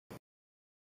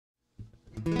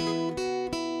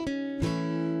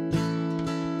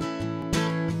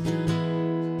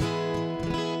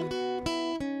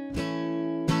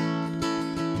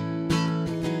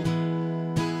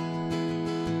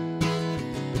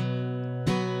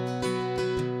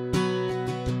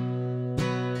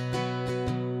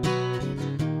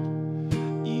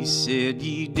said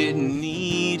you didn't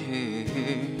need her.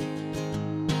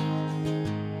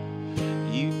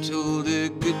 You told her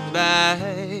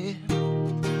goodbye.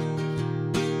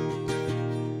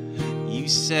 You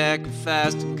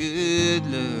sacrificed a good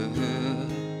love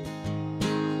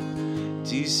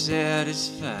to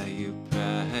satisfy your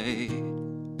pride.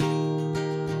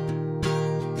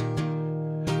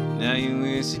 Now you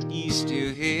wish that you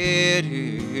still had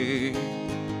her,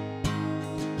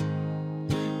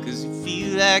 'cause you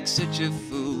feel like such a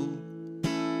fool.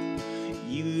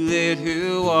 You let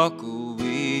her walk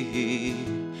away.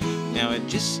 Now I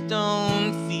just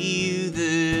don't feel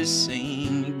the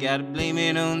same. You gotta blame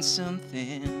it on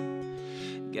something.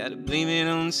 Gotta blame it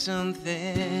on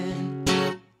something.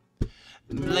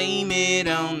 Blame it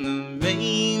on the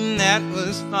rain that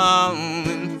was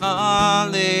falling,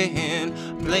 falling.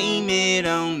 Blame it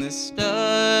on the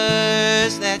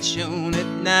stars that shone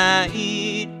at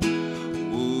night.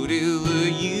 Whatever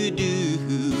you do,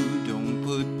 don't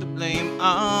put the blame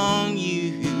on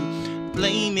you.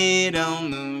 Blame it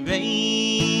on the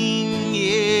rain,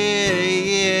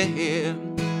 yeah, yeah.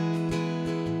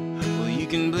 Well, you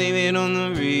can blame it on the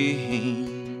rain.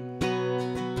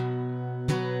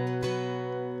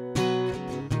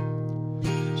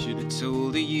 Should've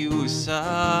told her you were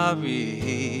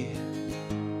sorry.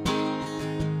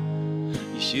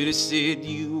 You should've said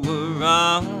you were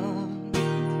wrong.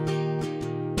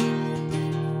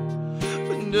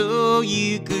 But no,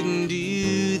 you couldn't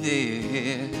do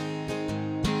that.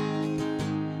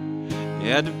 You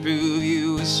had to prove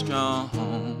you were strong.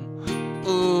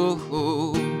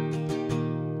 Oh,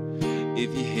 if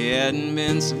you hadn't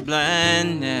been so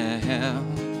blind now,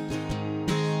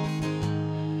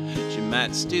 she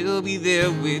might still be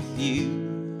there with you,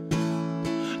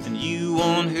 and you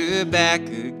want her back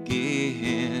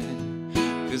again,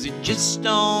 'cause it just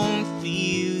don't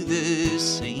feel the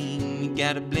same. You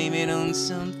gotta blame it on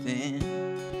something.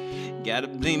 Gotta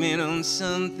blame it on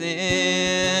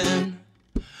something.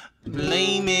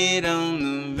 Blame it on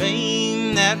the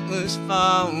rain that was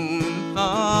falling,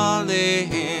 falling.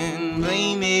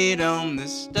 Blame it on the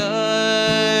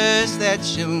stars that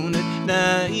shone at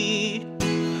night.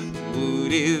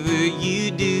 Whatever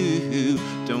you do,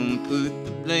 don't put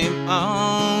the blame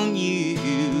on you.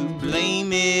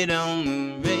 Blame it on the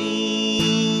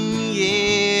rain,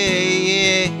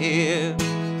 yeah, yeah.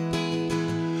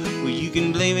 Well, you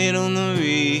can blame it on the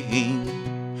rain,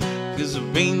 'cause the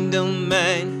rain don't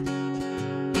mind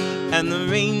and the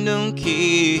rain don't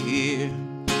care.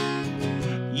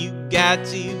 You got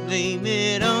to blame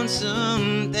it on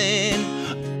something.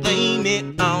 Blame it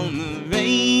on the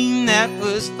rain that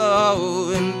was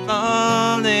falling,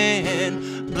 falling.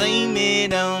 Blame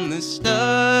it on the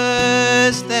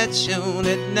stars that shone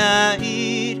at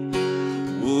night.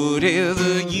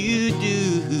 Whatever you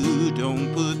do, don't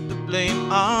put the blame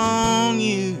on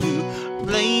you.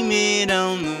 Blame it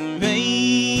on the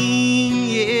rain,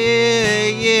 yeah,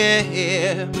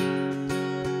 yeah.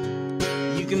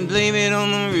 You can blame it on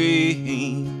the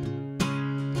rain.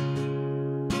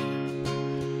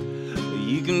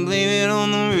 You can blame it on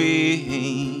the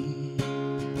rain.